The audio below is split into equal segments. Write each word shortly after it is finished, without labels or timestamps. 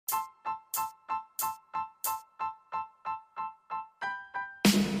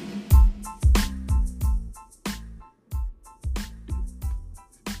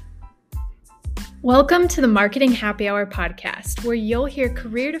Welcome to the Marketing Happy Hour podcast, where you'll hear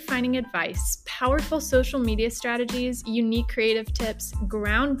career-defining advice, powerful social media strategies, unique creative tips,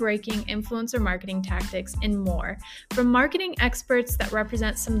 groundbreaking influencer marketing tactics, and more from marketing experts that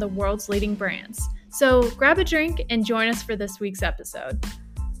represent some of the world's leading brands. So grab a drink and join us for this week's episode.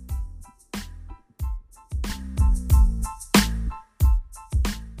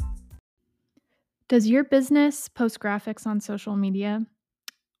 Does your business post graphics on social media?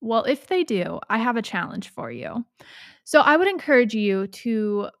 Well, if they do, I have a challenge for you. So I would encourage you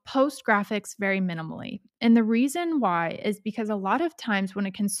to post graphics very minimally. And the reason why is because a lot of times when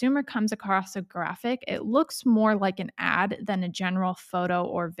a consumer comes across a graphic, it looks more like an ad than a general photo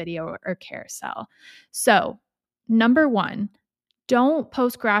or video or carousel. So, number one, don't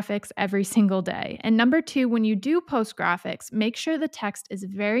post graphics every single day. And number two, when you do post graphics, make sure the text is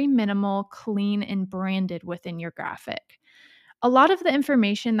very minimal, clean, and branded within your graphic. A lot of the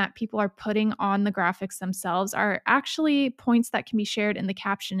information that people are putting on the graphics themselves are actually points that can be shared in the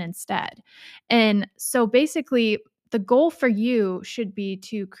caption instead. And so basically, the goal for you should be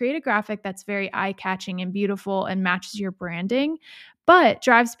to create a graphic that's very eye-catching and beautiful and matches your branding, but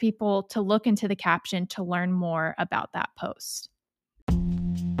drives people to look into the caption to learn more about that post.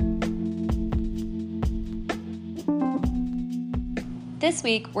 This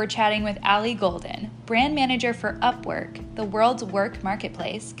week, we're chatting with Ali Golden, brand manager for Upwork, the world's work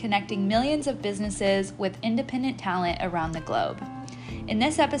marketplace, connecting millions of businesses with independent talent around the globe. In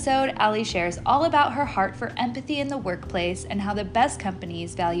this episode, Ali shares all about her heart for empathy in the workplace and how the best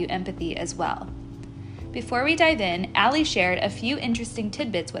companies value empathy as well. Before we dive in, Ali shared a few interesting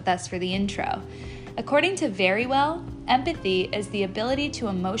tidbits with us for the intro. According to Verywell, empathy is the ability to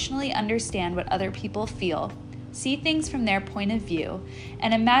emotionally understand what other people feel, see things from their point of view,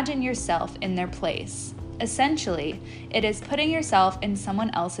 and imagine yourself in their place. Essentially, it is putting yourself in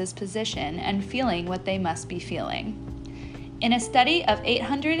someone else's position and feeling what they must be feeling. In a study of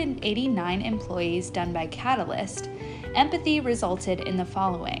 889 employees done by Catalyst, empathy resulted in the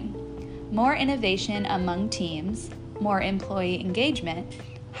following: more innovation among teams, more employee engagement,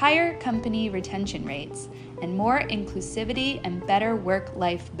 higher company retention rates, and more inclusivity and better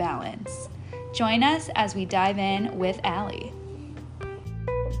work-life balance. Join us as we dive in with Ali.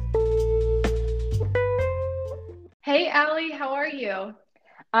 Hey, Ali, how are you?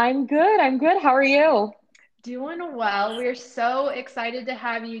 I'm good. How are you? Doing well. We're so excited to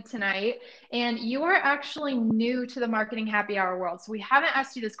have you tonight. And you are actually new to the Marketing Happy Hour world. So we haven't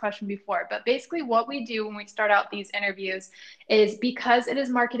asked you this question before, but basically what we do when we start out these interviews is, because it is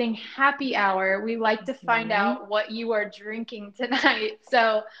Marketing Happy Hour, we like to find out what you are drinking tonight.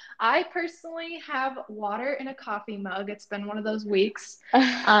 So I personally have water in a coffee mug. It's been one of those weeks.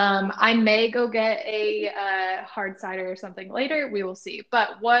 I may go get a hard cider or something later. We will see.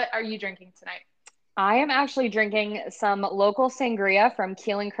 But what are you drinking tonight? I am actually drinking some local sangria from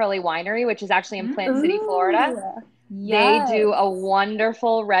Keel and Curly Winery, which is actually in Plant City, Florida. Yes. They do a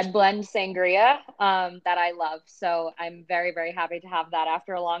wonderful red blend sangria that I love. So I'm very, very happy to have that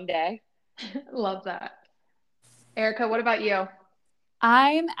after a long day. Love that. Erica, what about you?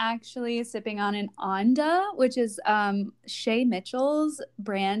 I'm actually sipping on an Onda, which is Shay Mitchell's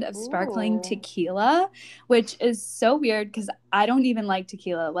brand of sparkling tequila, which is so weird because I don't even like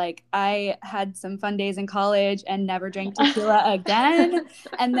tequila. Like, I had some fun days in college and never drank tequila again.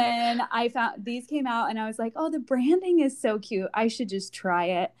 And then I found these came out and I was like, oh, the branding is so cute. I should just try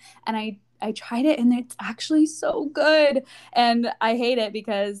it. And I tried it and it's actually so good. And I hate it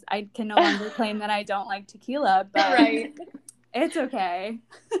because I can no longer claim that I don't like tequila, but Right. It's okay.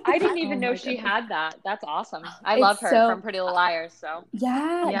 I didn't even know she had that. That's awesome. I love her from Pretty Little Liars. So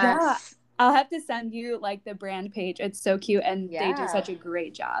yeah. I'll have to send you like the brand page. It's so cute and they do such a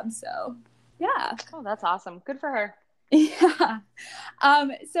great job. So yeah. Oh, that's awesome. Good for her. Yeah.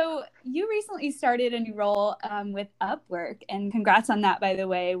 So you recently started a new role with Upwork, and congrats on that, by the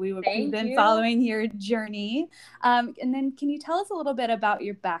way. We've been following your journey. And then can you tell us a little bit about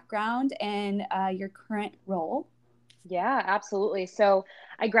your background and your current role? Yeah, absolutely. So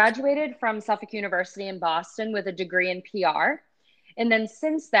I graduated from Suffolk University in Boston with a degree in PR. And then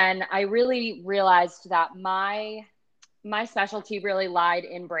since then, I really realized that my specialty really lied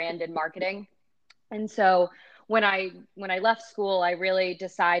in brand and marketing. And so when I left school, I really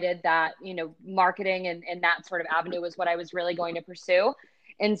decided that, marketing and that sort of avenue was what I was really going to pursue.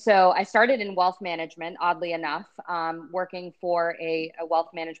 And so I started in wealth management, oddly enough, working for a wealth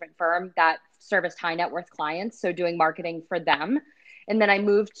management firm that serviced high net worth clients, so doing marketing for them. And then I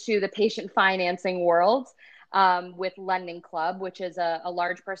moved to the patient financing world with Lending Club, which is a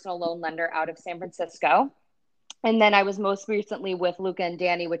large personal loan lender out of San Francisco. And then I was most recently with Luca and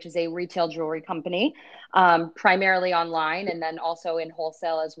Danny, which is a retail jewelry company, primarily online and then also in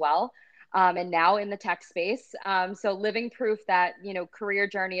wholesale as well. And now in the tech space. So living proof that, career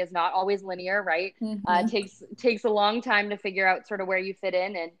journey is not always linear, right? Takes a long time to figure out sort of where you fit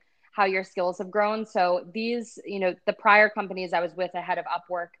in and how your skills have grown. So these, the prior companies I was with ahead of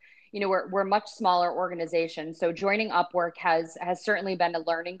Upwork, we're much smaller organizations. So joining Upwork has certainly been a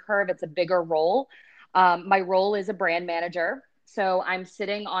learning curve. It's a bigger role. My role is a brand manager. So I'm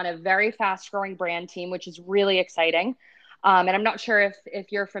sitting on a very fast growing brand team, which is really exciting. And I'm not sure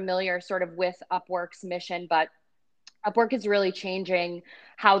if you're familiar sort of with Upwork's mission, but Upwork is really changing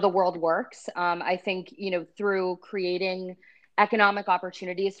how the world works. I think, through creating economic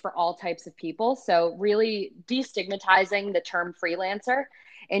opportunities for all types of people. So really destigmatizing the term freelancer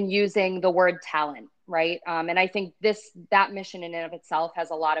and using the word talent, right? And I think that mission in and of itself has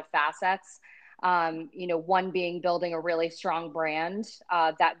a lot of facets. One being building a really strong brand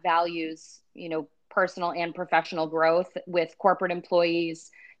that values, personal and professional growth with corporate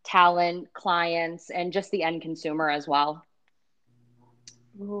employees, talent, clients, and just the end consumer as well.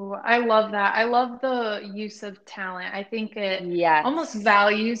 Ooh, I love that. I love the use of talent. I think it almost Yes.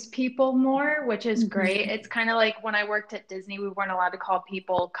 values people more, which is great. Mhm. It's kind of like when I worked at Disney, we weren't allowed to call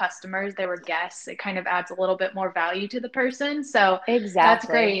people customers, they were guests. It kind of adds a little bit more value to the person. So that's Exactly.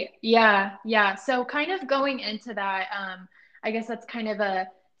 great. Yeah, yeah. So kind of going into that, I guess that's kind of a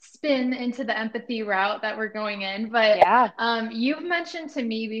spin into the empathy route that we're going in. But Yeah. you've mentioned to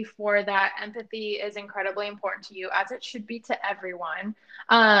me before that empathy is incredibly important to you, as it should be to everyone.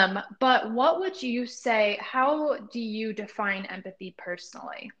 But what would you say? How do you define empathy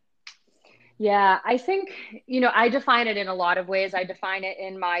personally? Yeah, I think, I define it in a lot of ways. I define it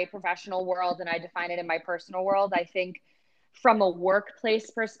in my professional world and I define it in my personal world. I think from a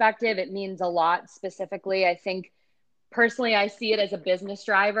workplace perspective, it means a lot specifically. I think personally, I see it as a business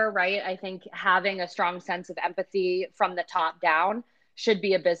driver, right? I think having a strong sense of empathy from the top down should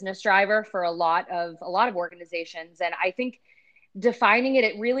be a business driver for a lot of organizations. And I think defining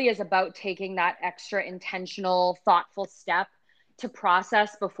it really is about taking that extra intentional, thoughtful step to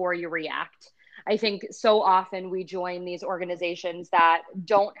process before you react. I think so often we join these organizations that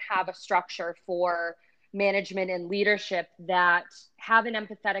don't have a structure for management and leadership that have an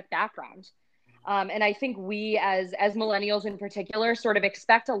empathetic background. And I think we as millennials in particular sort of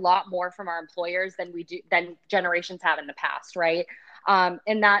expect a lot more from our employers than generations have in the past, right?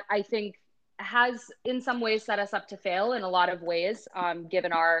 And that I think has in some ways set us up to fail in a lot of ways,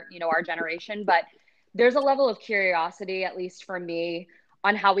 given our generation. But there's a level of curiosity, at least for me,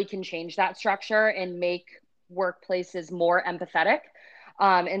 on how we can change that structure and make workplaces more empathetic.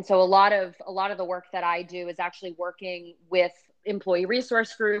 And so a lot of the work that I do is actually working with employee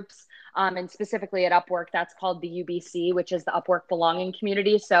resource groups, and specifically at Upwork, that's called the UBC, which is the Upwork Belonging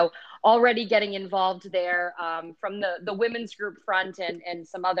Community. So already getting involved there, from the women's group front and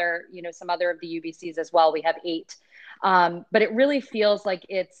some other of the UBCs as well. We have 8, but it really feels like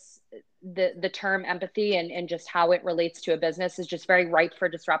it's the term empathy and just how it relates to a business is just very ripe for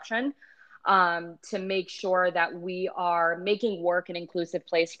disruption, to make sure that we are making work an inclusive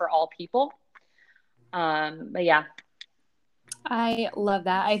place for all people. But yeah. I love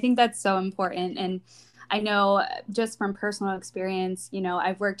that. I think that's so important. And I know just from personal experience,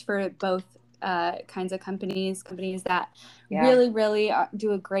 I've worked for both kinds of companies that Yeah. really, really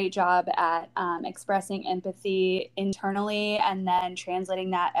do a great job at expressing empathy internally and then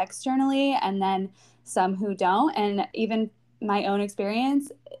translating that externally, and then some who don't. And even my own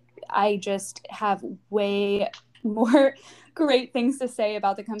experience, I just have way more great things to say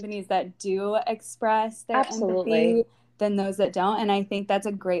about the companies that do express their Absolutely. empathy than those that don't. And I think that's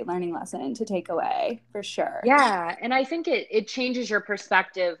a great learning lesson to take away for sure. Yeah, and I think it changes your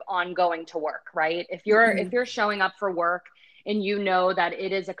perspective on going to work, right? If you're Hmm. if you're showing up for work and you know that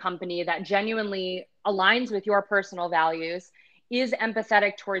it is a company that genuinely aligns with your personal values, is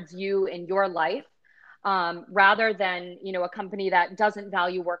empathetic towards you in your life, rather than a company that doesn't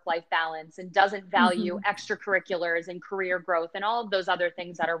value work-life balance and doesn't value Hmm. extracurriculars and career growth and all of those other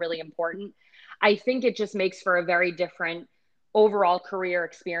things that are really important. I think it just makes for a very different overall career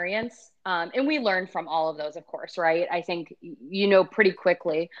experience. And we learn from all of those, of course, right? I think pretty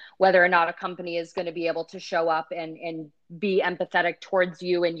quickly whether or not a company is going to be able to show up and be empathetic towards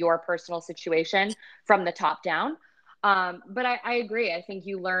you and your personal situation from the top down. But I agree. I think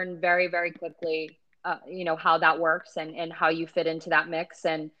you learn very, very quickly, how that works and how you fit into that mix.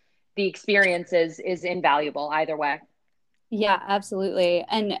 And the experience is invaluable either way. Yeah, absolutely.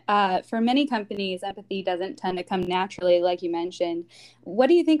 And for many companies, empathy doesn't tend to come naturally, like you mentioned. What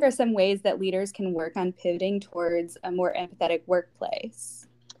do you think are some ways that leaders can work on pivoting towards a more empathetic workplace?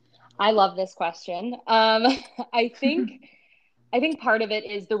 I love this question. I think I think part of it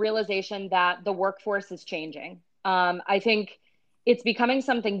is the realization that the workforce is changing. I think it's becoming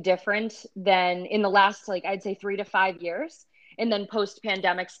something different than in the last, like, I'd say 3 to 5 years. And then post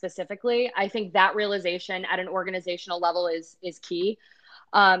pandemic specifically, I think that realization at an organizational level is key.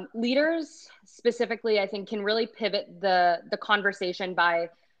 Leaders specifically, I think, can really pivot the conversation by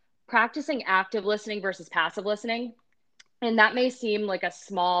practicing active listening versus passive listening. And that may seem like a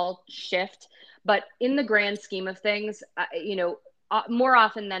small shift, but in the grand scheme of things, more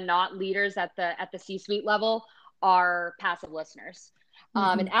often than not, leaders at the C-suite level are passive listeners.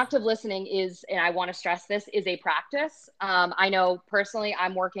 And Hmm. active listening is, and I want to stress this, is a practice. I know personally,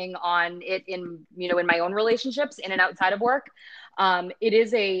 I'm working on it in my own relationships, in and outside of work. It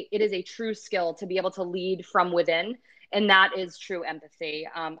is a true skill to be able to lead from within, and that is true empathy.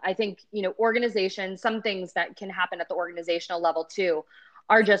 I think, organizations, some things that can happen at the organizational level too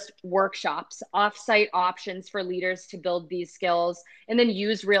are just workshops, offsite options for leaders to build these skills, and then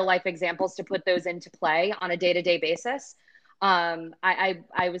use real life examples to put those into play on a day-to-day basis.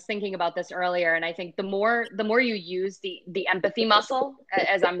 I was thinking about this earlier, and I think the more you use the empathy muscle,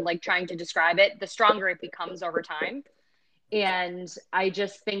 as I'm like trying to describe it, the stronger it becomes over time. And I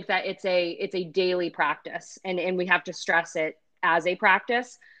just think that it's a daily practice, and we have to stress it as a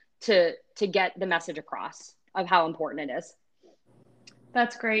practice to get the message across of how important it is.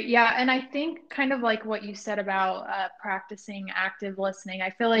 That's great. Yeah. And I think kind of like what you said about practicing active listening, I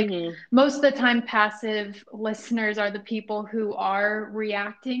feel like Hmm. most of the time passive listeners are the people who are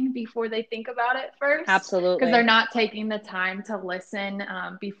reacting before they think about it first, because they're Absolutely. not taking the time to listen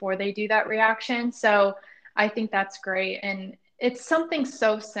before they do that reaction. So I think that's great. And it's something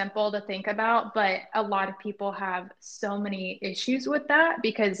so simple to think about, but a lot of people have so many issues with that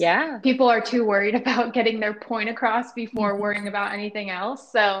because Yeah. people are too worried about getting their point across before worrying about anything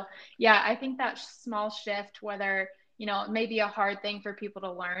else. So, yeah, I think that small shift, whether, it may be a hard thing for people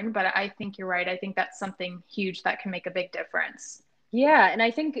to learn, but I think you're right. I think that's something huge that can make a big difference. Yeah, and I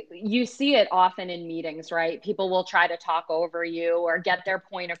think you see it often in meetings, right? People will try to talk over you or get their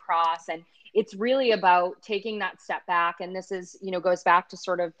point across, and it's really about taking that step back. And this is, goes back to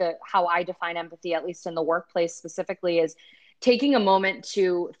sort of the how I define empathy, at least in the workplace specifically, is taking a moment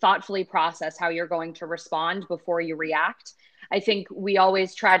to thoughtfully process how you're going to respond before you react. I think we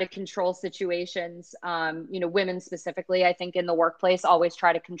always try to control situations. Women specifically, I think in the workplace, always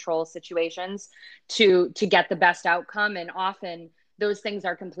try to control situations to get the best outcome, and often those things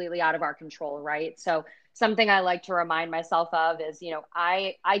are completely out of our control, right? So something I like to remind myself of is,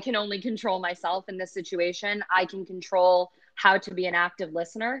 I can only control myself in this situation. I can control how to be an active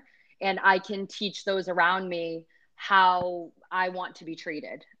listener, and I can teach those around me how I want to be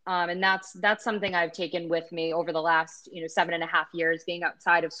treated. And that's something I've taken with me over the last 7.5 years being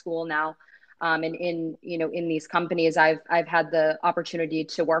outside of school now, and in these companies I've had the opportunity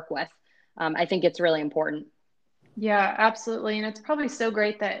to work with. I think it's really important. Yeah, absolutely. And it's probably so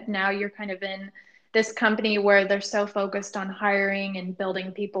great that now you're kind of in this company where they're so focused on hiring and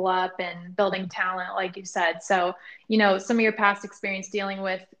building people up and building talent, like you said. So, some of your past experience dealing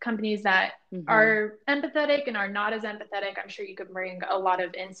with companies that Hmm. are empathetic and are not as empathetic, I'm sure you could bring a lot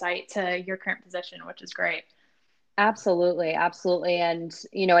of insight to your current position, which is great. Absolutely, absolutely. And,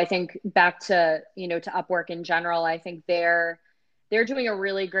 I think back to Upwork in general, I think they're doing a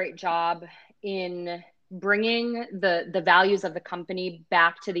really great job in bringing the values of the company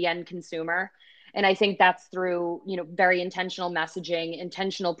back to the end consumer. And I think that's through, very intentional messaging,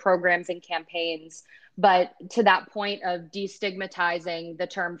 intentional programs and campaigns. But to that point of destigmatizing the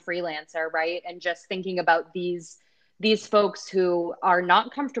term freelancer, right? And just thinking about these folks who are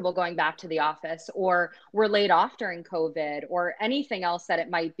not comfortable going back to the office, or were laid off during COVID, or anything else that it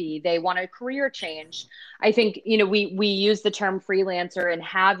might be. They want a career change. I think, we use the term freelancer and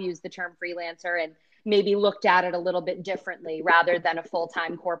have used the term freelancer and maybe looked at it a little bit differently rather than a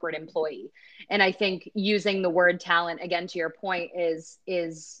full-time corporate employee. And I think using the word talent, again, to your point, is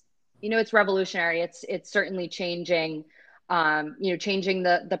it's revolutionary. It's certainly changing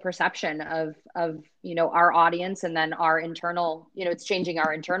the perception of our audience, and then our internal, it's changing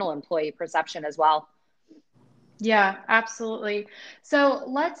our internal employee perception as well. Yeah, absolutely. So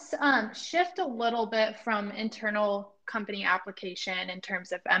let's shift a little bit from internal company application in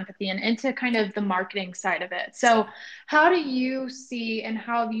terms of empathy and into kind of the marketing side of it. So, how do you see and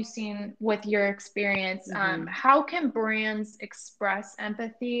how have you seen with your experience, how can brands express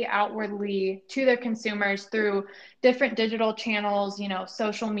empathy outwardly to their consumers through different digital channels,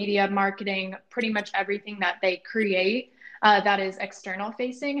 social media, marketing, pretty much everything that they create? That is external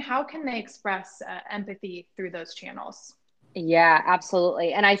facing, how can they express empathy through those channels? Yeah,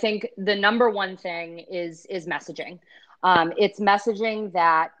 absolutely. And I think the number one thing is messaging. It's messaging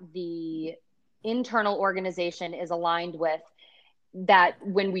that the internal organization is aligned with, that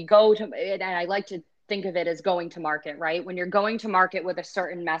when we go to, and I like to think of it as going to market, right? When you're going to market with a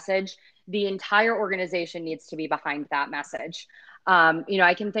certain message, the entire organization needs to be behind that message.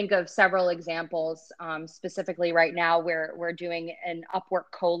 I can think of several examples, specifically right now where we're doing an Upwork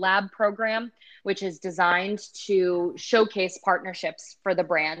collab program, which is designed to showcase partnerships for the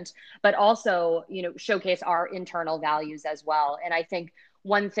brand, but also, showcase our internal values as well. And I think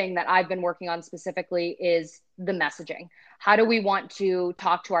one thing that I've been working on specifically is the messaging. How do we want to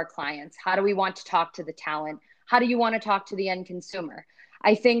talk to our clients? How do we want to talk to the talent? How do you want to talk to the end consumer?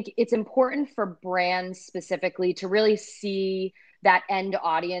 I think it's important for brands specifically to really see that end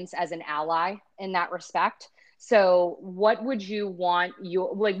audience as an ally in that respect. So what would you want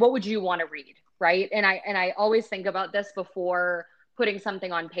what would you want to read, right? And I always think about this before putting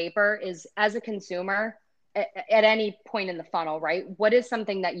something on paper, is as a consumer at any point in the funnel, right? What is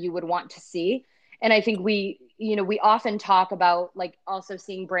something that you would want to see? And I think we often talk about like also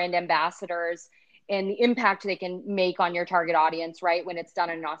seeing brand ambassadors and the impact they can make on your target audience, right? When it's done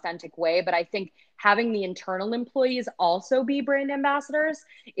in an authentic way. But I think having the internal employees also be brand ambassadors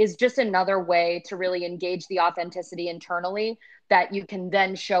is just another way to really engage the authenticity internally that you can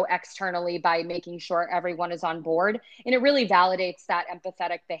then show externally by making sure everyone is on board. And it really validates that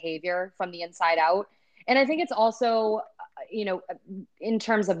empathetic behavior from the inside out. And I think it's also, in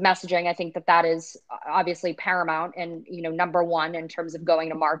terms of messaging, I think that is obviously paramount and, number one in terms of going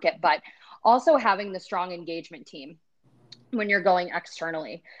to market, but also having the strong engagement team when you're going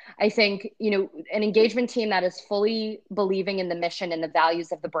externally. I think, an engagement team that is fully believing in the mission and the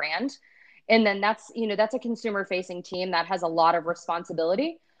values of the brand. And then that's a consumer facing team that has a lot of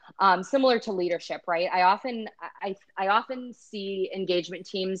responsibility, similar to leadership, right? I often see engagement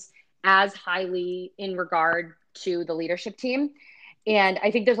teams as highly in regard to the leadership team. And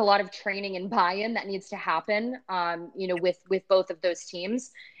I think there's a lot of training and buy-in that needs to happen, with both of those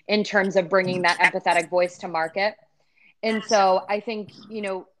teams in terms of bringing that empathetic voice to market. And so I think,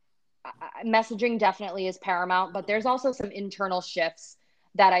 messaging definitely is paramount, but there's also some internal shifts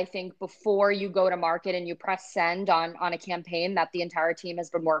that I think before you go to market and you press send on a campaign that the entire team has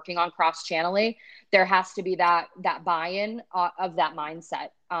been working on cross-channelly, there has to be that buy-in of that mindset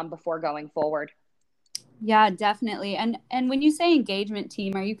before going forward. Yeah, definitely. And when you say engagement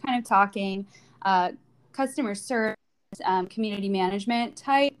team, are you kind of talking customer service, community management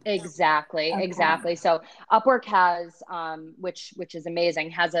type? Exactly. Okay. Exactly. So Upwork has, which is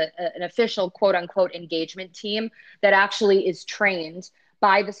amazing, has an official quote unquote engagement team that actually is trained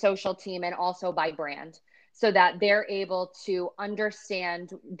by the social team and also by brand, so that they're able to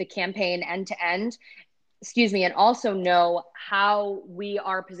understand the campaign end to end, and also know how we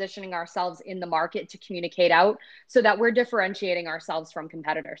are positioning ourselves in the market to communicate out so that we're differentiating ourselves from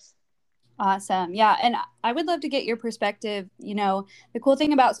competitors. Awesome. Yeah. And I would love to get your perspective. The cool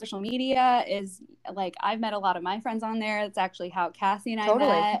thing about social media is, like, I've met a lot of my friends on there. That's actually how Cassie and I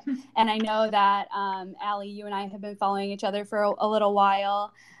met. And I know that, Allie, you and I have been following each other for a little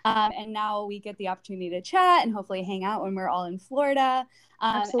while. And now we get the opportunity to chat and hopefully hang out when we're all in Florida.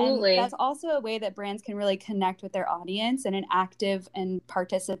 Absolutely. And that's also a way that brands can really connect with their audience in an active and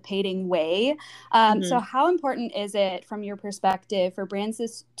participating way. So how important is it from your perspective for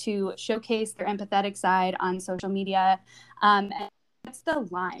brands to showcase their empathetic side on social media? And what's the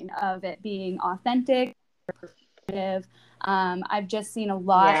line of it being authentic or performative? I've just seen a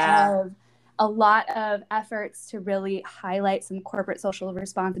lot of efforts to really highlight some corporate social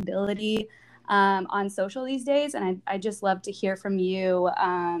responsibility on social these days. And I just love to hear from you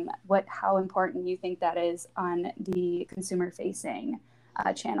how important you think that is on the consumer facing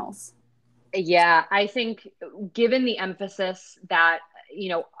channels. Yeah, I think given the emphasis that,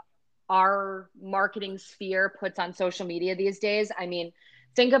 our marketing sphere puts on social media these days, I mean,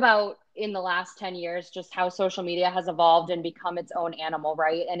 think about in the last 10 years, just how social media has evolved and become its own animal,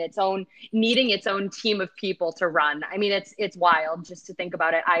 right? And needing its own team of people to run. I mean, it's wild just to think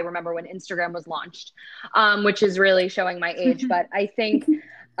about it. I remember when Instagram was launched, which is really showing my age, but I think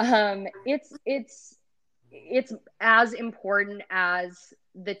it's it's as important as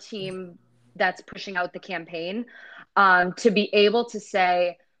the team that's pushing out the campaign, to be able to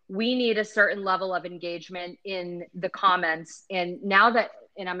say, we need a certain level of engagement in the comments. And now that,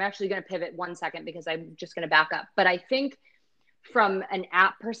 and I'm actually going to pivot 1 second because I'm just going to back up, but I think from an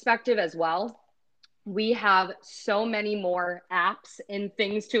app perspective as well, we have so many more apps and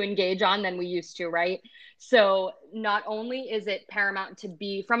things to engage on than we used to, right? So not only is it paramount to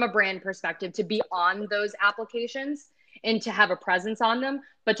be, from a brand perspective, to be on those applications and to have a presence on them,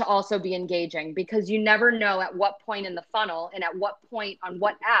 but to also be engaging, because you never know at what point in the funnel and at what point on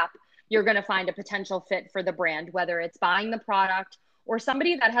what app you're going to find a potential fit for the brand, whether it's buying the product or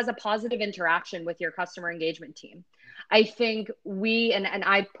somebody that has a positive interaction with your customer engagement team. I think and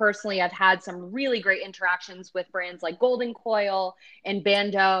I personally have had some really great interactions with brands like Golden Coil and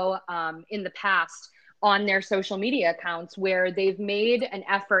Bando in the past on their social media accounts, where they've made an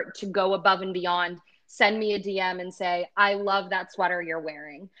effort to go above and beyond, send me a DM and say, I love that sweater you're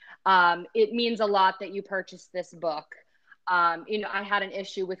wearing. It means a lot that you purchased this book. I had an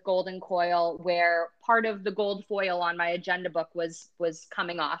issue with Golden Coil where part of the gold foil on my agenda book was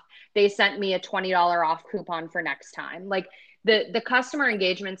coming off. They sent me a $20 off coupon for next time. Like the customer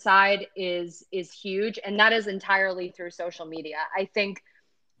engagement side is huge, and that is entirely through social media. I think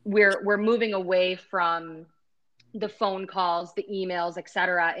we're moving away from the phone calls, the emails, et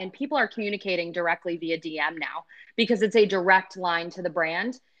cetera, and people are communicating directly via DM now because it's a direct line to the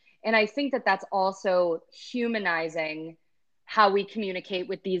brand. And I think that that's also humanizing how we communicate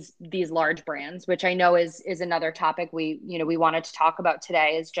with these large brands, which I know is another topic we wanted to talk about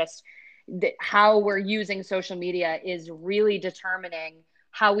today, is just how we're using social media is really determining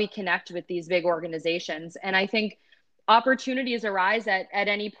how we connect with these big organizations. And I think opportunities arise at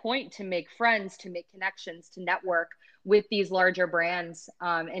any point to make friends, to make connections, to network with these larger brands.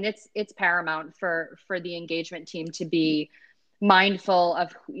 And it's paramount for the engagement team to be mindful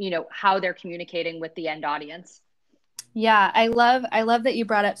of, how they're communicating with the end audience. Yeah, I love that you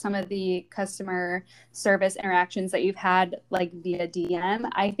brought up some of the customer service interactions that you've had, like via DM.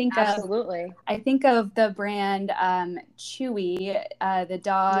 Absolutely. I think of the brand Chewy, the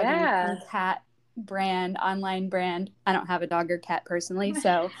dog and cat brand, online brand. I don't have a dog or cat personally,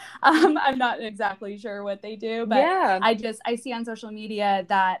 so I'm not exactly sure what they do, but I see on social media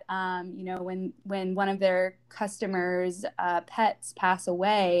that when one of their customers' pets pass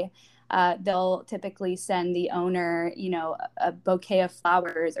away, they'll typically send the owner, a bouquet of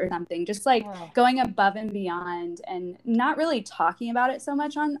flowers or something, just like going above and beyond, and not really talking about it so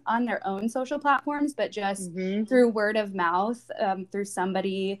much on their own social platforms, but just through word of mouth, through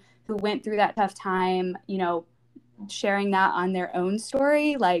somebody who went through that tough time, sharing that on their own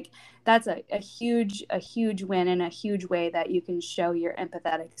story. Like that's a huge win, and a huge way that you can show your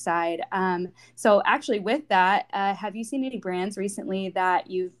empathetic side. So actually with that, have you seen any brands recently that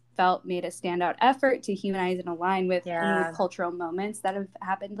you've felt made a standout effort to humanize and align with any cultural moments that have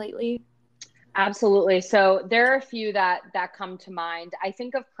happened lately? Absolutely. So there are a few that come to mind. I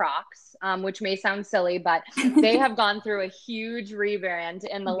think of Crocs, which may sound silly, but they have gone through a huge rebrand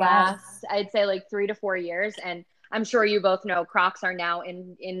in the last, I'd say, like 3 to 4 years. And I'm sure you both know Crocs are now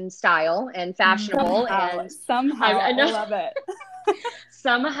in style and fashionable. Somehow I love it.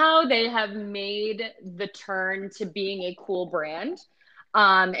 Somehow they have made the turn to being a cool brand.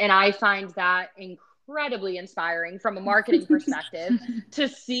 And I find that incredibly inspiring from a marketing perspective to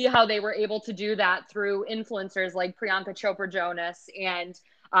see how they were able to do that through influencers like Priyanka Chopra Jonas and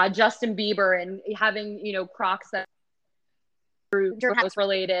Justin Bieber, and having, Crocs that was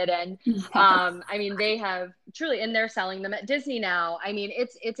related. And I mean, they have truly, and they're selling them at Disney now. I mean,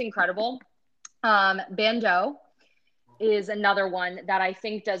 it's incredible. Bando is another one that I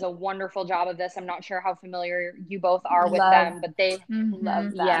think does a wonderful job of this. I'm not sure how familiar you both are with them, but they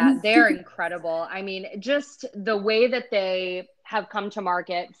love them. Yeah, they're incredible. I mean, just the way that they have come to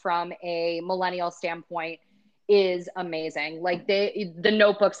market from a millennial standpoint is amazing. Like the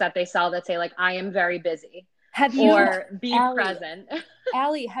notebooks that they sell that say like, I am very busy. Be present.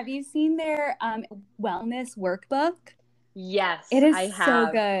 Allie, have you seen their wellness workbook? Yes, it is. I have.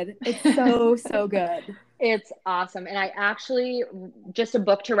 So good. It's so good. It's awesome. And I actually, just a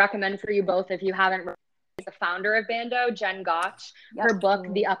book to recommend for you both, if you haven't read, the founder of Bando, Jen Gotch. Her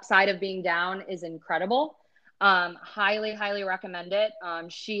book, The Upside of Being Down, is incredible. Highly, highly recommend it.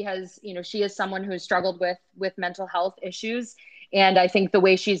 She is someone who's struggled with mental health issues. And I think the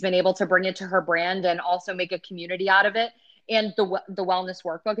way she's been able to bring it to her brand and also make a community out of it, and the wellness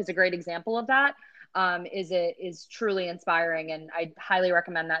workbook is a great example of that. Is truly inspiring, and I highly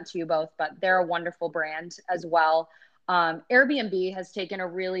recommend that to you both. But they're a wonderful brand as well. Airbnb has taken a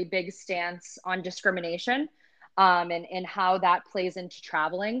really big stance on discrimination, and how that plays into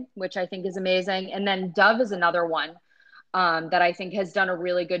traveling, which I think is amazing. And then Dove is another one that I think has done a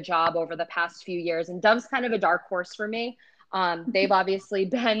really good job over the past few years. And Dove's kind of a dark horse for me. They've obviously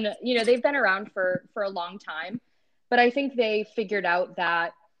been, they've been around for a long time, but I think they figured out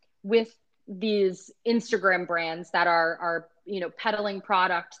that with these Instagram brands that are peddling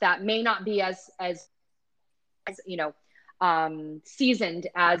product that may not be as seasoned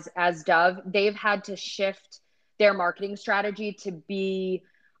as Dove, they've had to shift their marketing strategy to be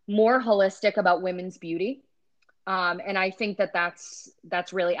more holistic about women's beauty. And I think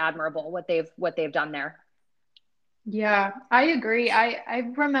that's really admirable what they've done there. Yeah, I agree.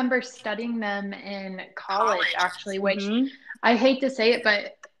 I remember studying them in college, actually, which I hate to say it,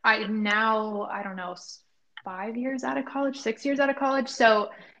 but I don't know, 5 years out of college, 6 years out of college. So,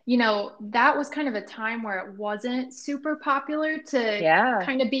 that was kind of a time where it wasn't super popular to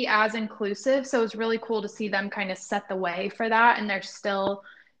kind of be as inclusive. So it was really cool to see them kind of set the way for that. And they're still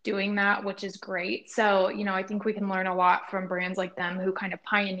doing that, which is great. So, I think we can learn a lot from brands like them who kind of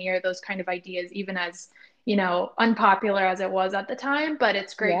pioneer those kind of ideas, even as, unpopular as it was at the time. But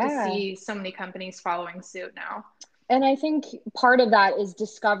it's great to see so many companies following suit now. And I think part of that is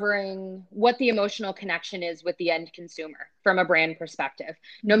discovering what the emotional connection is with the end consumer from a brand perspective,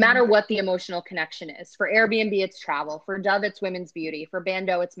 no matter what the emotional connection is. For Airbnb, it's travel. For Dove, it's women's beauty. For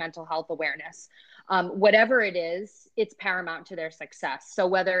Bando, it's mental health awareness. Whatever it is, it's paramount to their success. So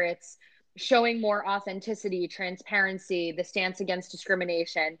whether it's showing more authenticity, transparency, the stance against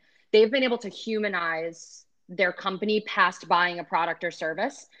discrimination, they've been able to humanize their company past buying a product or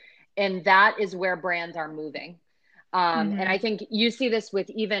service. And that is where brands are moving. And I think you see this with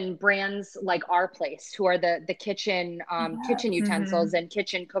even brands like Our Place, who are the kitchen utensils and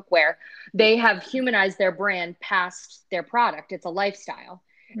kitchen cookware. They have humanized their brand past their product. It's a lifestyle.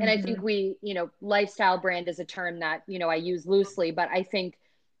 And I think lifestyle brand is a term that, I use loosely, but I think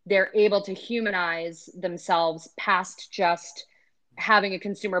they're able to humanize themselves past just having a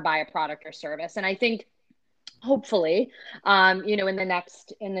consumer buy a product or service. And I think hopefully, in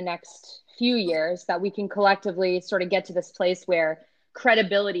the next few years that we can collectively sort of get to this place where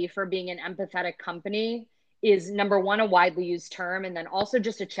credibility for being an empathetic company is, number one, a widely used term, and then also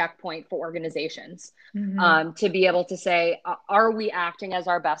just a checkpoint for organizations to be able to say, are we acting as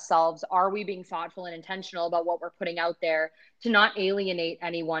our best selves? Are we being thoughtful and intentional about what we're putting out there to not alienate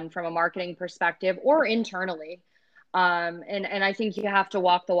anyone from a marketing perspective or internally? And I think you have to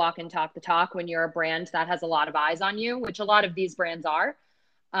walk the walk and talk the talk when you're a brand that has a lot of eyes on you, which a lot of these brands are.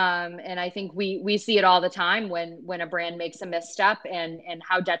 And I think we see it all the time when a brand makes a misstep and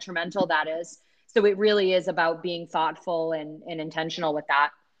how detrimental that is. So it really is about being thoughtful and intentional with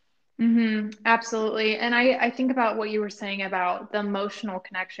that. Absolutely. And I think about what you were saying about the emotional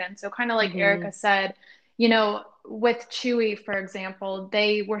connection. So kind of like Erica said, with Chewy, for example,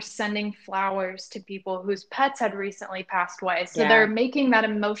 they were sending flowers to people whose pets had recently passed away. So they're making that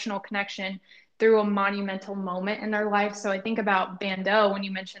emotional connection through a monumental moment in their life. So I think about Bando, when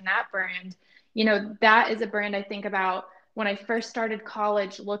you mentioned that brand, that is a brand I think about when I first started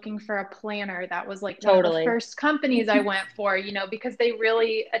college looking for a planner. That was like one of the first companies I went for, because they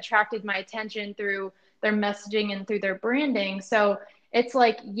really attracted my attention through their messaging and through their branding. So it's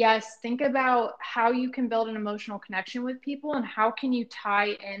like, yes, think about how you can build an emotional connection with people and how can you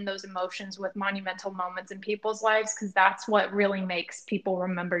tie in those emotions with monumental moments in people's lives, because that's what really makes people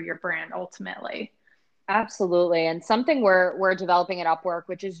remember your brand ultimately. Absolutely. And something we're developing at Upwork,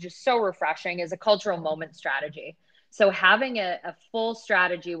 which is just so refreshing, is a cultural moment strategy. So having a full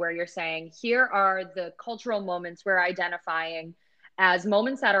strategy where you're saying, here are the cultural moments we're identifying as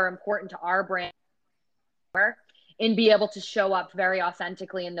moments that are important to our brand, and be able to show up very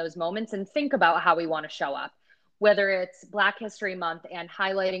authentically in those moments and think about how we want to show up, whether it's Black History Month and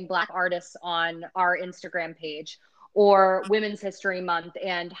highlighting Black artists on our Instagram page, or Women's History Month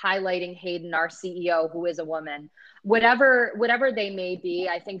and highlighting Hayden, our CEO, who is a woman. Whatever they may be,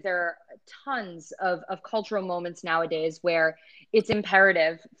 I think there are tons of cultural moments nowadays where it's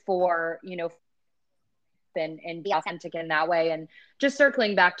imperative for, and be authentic in that way. And just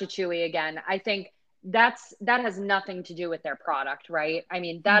circling back to Chewy again, I think that has nothing to do with their product, right? I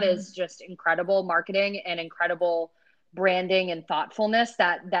mean, that is just incredible marketing and incredible branding and thoughtfulness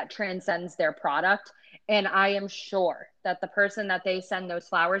that transcends their product. And I am sure that the person that they send those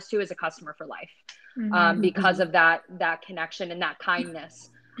flowers to is a customer for life, because of that connection and that kindness,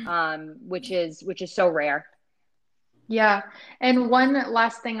 which is so rare. Yeah. And one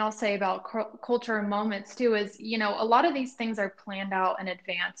last thing I'll say about culture and moments too is, a lot of these things are planned out in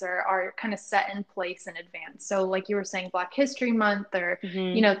advance or are kind of set in place in advance. So like you were saying, Black History Month or,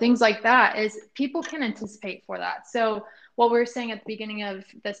 Hmm. things like that is people can anticipate for that. So what we were saying at the beginning of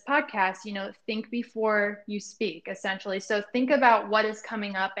this podcast, think before you speak, essentially. So think about what is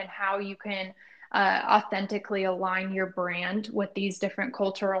coming up and how you can authentically align your brand with these different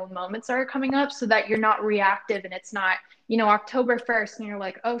cultural moments that are coming up so that you're not reactive and it's not, October 1st and you're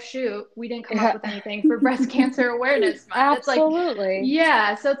like, oh shoot, we didn't come up with anything for breast cancer awareness month. It's like, Absolutely.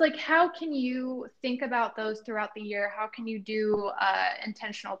 yeah. So it's like, how can you think about those throughout the year? How can you do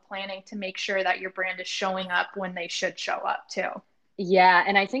intentional planning to make sure that your brand is showing up when they should show up too? Yeah,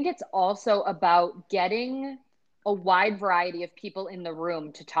 and I think it's also about getting a wide variety of people in the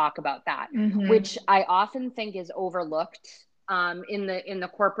room to talk about that, Mm-hmm. which I often think is overlooked in the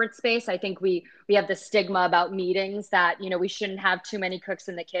corporate space. I think we have the stigma about meetings that we shouldn't have too many cooks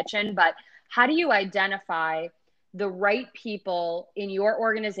in the kitchen, but how do you identify the right people in your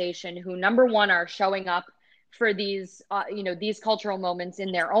organization who, number one, are showing up for these these cultural moments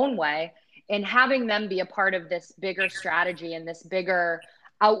in their own way, and having them be a part of this bigger strategy and this bigger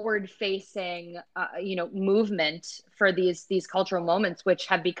outward facing movement for these cultural moments, which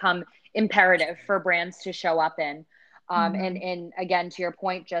have become imperative for brands to show up in. Mm-hmm. And again, to your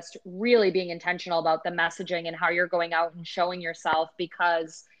point, just really being intentional about the messaging and how you're going out and showing yourself,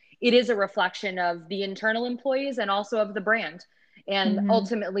 because it is a reflection of the internal employees and also of the brand. And Mm-hmm.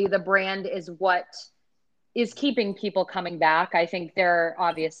 ultimately, the brand is what is keeping people coming back. I think there are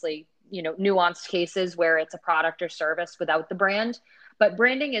obviously, nuanced cases where it's a product or service without the brand, but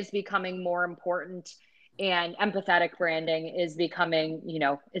branding is becoming more important, and empathetic branding is becoming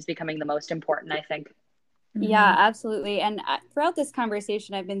the most important, I think. Yeah, Mm-hmm. absolutely. And throughout this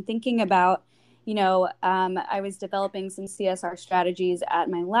conversation, I've been thinking about, I was developing some CSR strategies at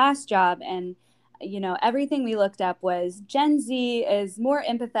my last job, and everything we looked up was Gen Z is more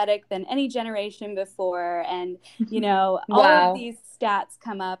empathetic than any generation before. And, all of Wow. these stats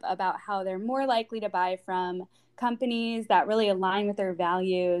come up about how they're more likely to buy from companies that really align with their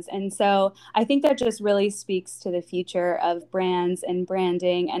values. And so I think that just really speaks to the future of brands and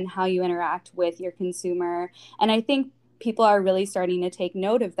branding and how you interact with your consumer. And I think people are really starting to take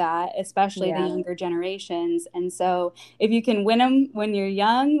note of that, especially the Yeah. younger generations. And so if you can win them when you're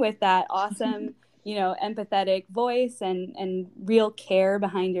young with that awesome, empathetic voice and real care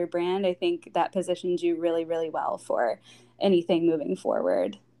behind your brand, I think that positions you really, really well for anything moving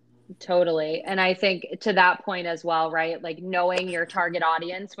forward. Totally. And I think to that point as well, right? Like knowing your target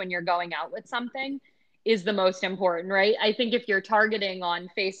audience when you're going out with something is the most important, right? I think if you're targeting on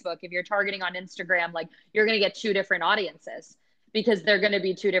Facebook, if you're targeting on Instagram, like you're going to get two different audiences because they're going to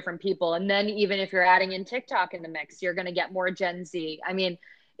be two different people. And then even if you're adding in TikTok in the mix, you're going to get more Gen Z. I mean,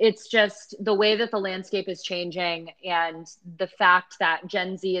 it's just the way that the landscape is changing, and the fact that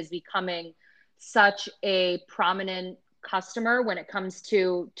Gen Z is becoming such a prominent customer when it comes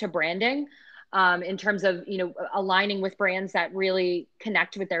to branding, in terms of aligning with brands that really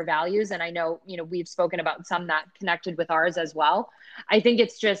connect with their values. And I know we've spoken about some that connected with ours as well. I think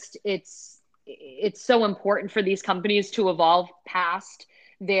it's so important for these companies to evolve past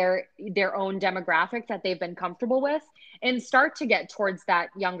their own demographic that they've been comfortable with and start to get towards that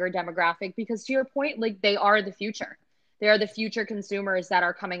younger demographic, because to your point, like they are the future. They are the future consumers that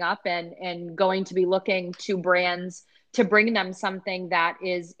are coming up and going to be looking to brands to bring them something that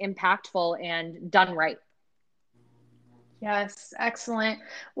is impactful and done right. Yes, excellent.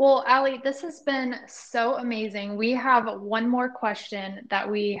 Well, Ali, this has been so amazing. We have one more question that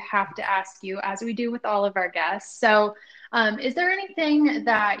we have to ask you, as we do with all of our guests. So, is there anything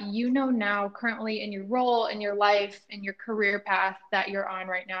that you know now, currently in your role, in your life, in your career path that you're on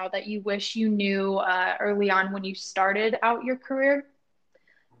right now, that you wish you knew early on when you started out your career?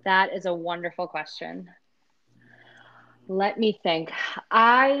 That is a wonderful question. Let me think.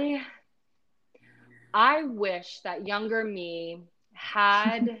 I I wish that younger me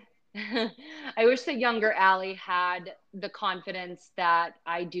had I wish that younger Allie had the confidence that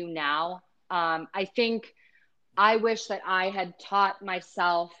I do now. I think I wish that I had taught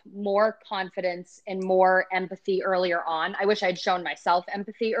myself more confidence and more empathy earlier on. I wish I'd shown myself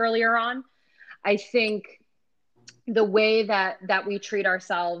empathy earlier on. I think the way that we treat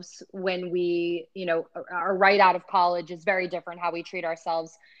ourselves when we are right out of college is very different how we treat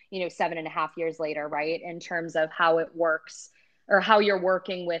ourselves 7.5 years later, right, in terms of how it works or how you're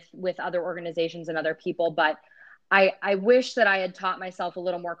working with other organizations and other people. But I wish that I had taught myself a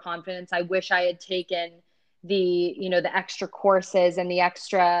little more confidence. I wish I had taken the extra courses and the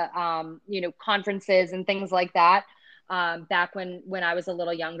extra conferences and things like that, back when I was a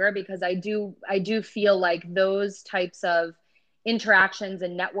little younger, because I do feel like those types of interactions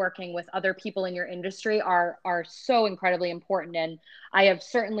and networking with other people in your industry are so incredibly important. And I have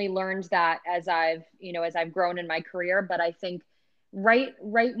certainly learned that as I've grown in my career. But I think right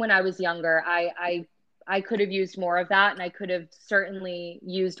when I was younger, I could have used more of that, and I could have certainly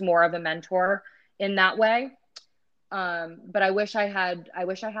used more of a mentor in that way. But I wish I had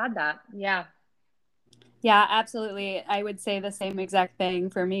that. Yeah. Yeah, absolutely. I would say the same exact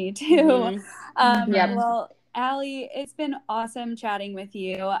thing for me too. Mm-hmm. Yep. Well, Allie, it's been awesome chatting with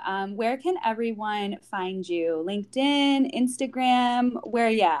you. Where can everyone find you? LinkedIn, Instagram, where are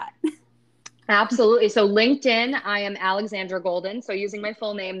you at? Absolutely. So LinkedIn, I am Alexandra Golden. So using my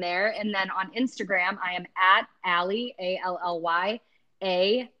full name there. And then on Instagram, I am at Allie, ALLYA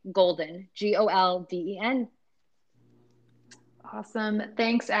Golden, GOLDEN. Awesome.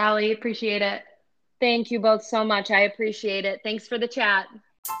 Thanks, Allie. Appreciate it. Thank you both so much. I appreciate it. Thanks for the chat.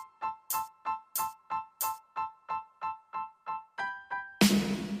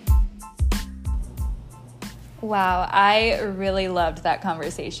 Wow, I really loved that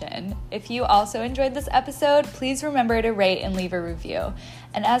conversation. If you also enjoyed this episode, please remember to rate and leave a review.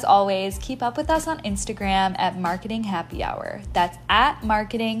 And as always, keep up with us on Instagram at Marketing Happy Hour. That's at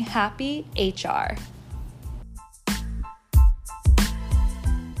Marketing Happy HR.